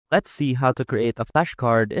Let's see how to create a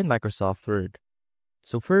flashcard in Microsoft Word.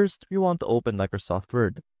 So first, we want to open Microsoft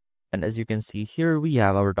Word. And as you can see here, we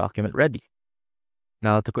have our document ready.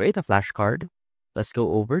 Now to create a flashcard, let's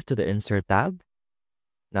go over to the Insert tab.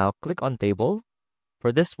 Now click on Table.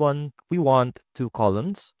 For this one, we want 2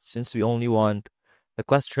 columns since we only want the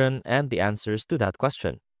question and the answers to that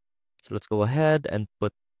question. So let's go ahead and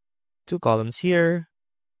put 2 columns here.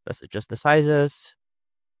 Let's adjust the sizes.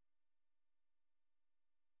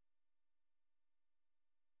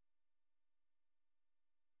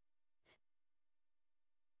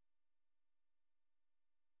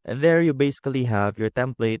 And there you basically have your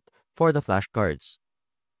template for the flashcards.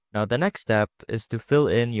 Now the next step is to fill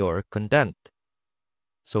in your content.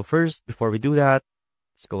 So first, before we do that,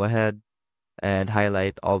 let's go ahead and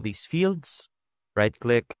highlight all these fields,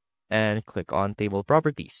 right-click, and click on Table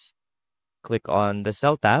Properties. Click on the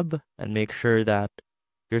Cell tab and make sure that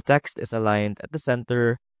your text is aligned at the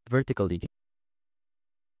center vertically.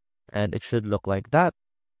 And it should look like that.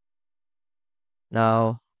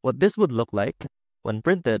 Now, what this would look like when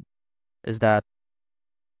printed is that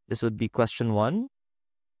this would be question 1.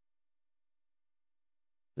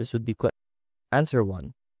 This would be answer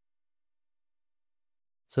 1.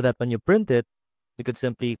 So that when you print it, you could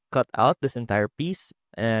simply cut out this entire piece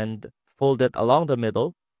and fold it along the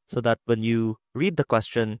middle so that when you read the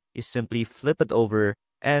question, you simply flip it over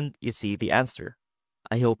and you see the answer.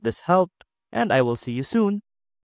 I hope this helped, and I will see you soon.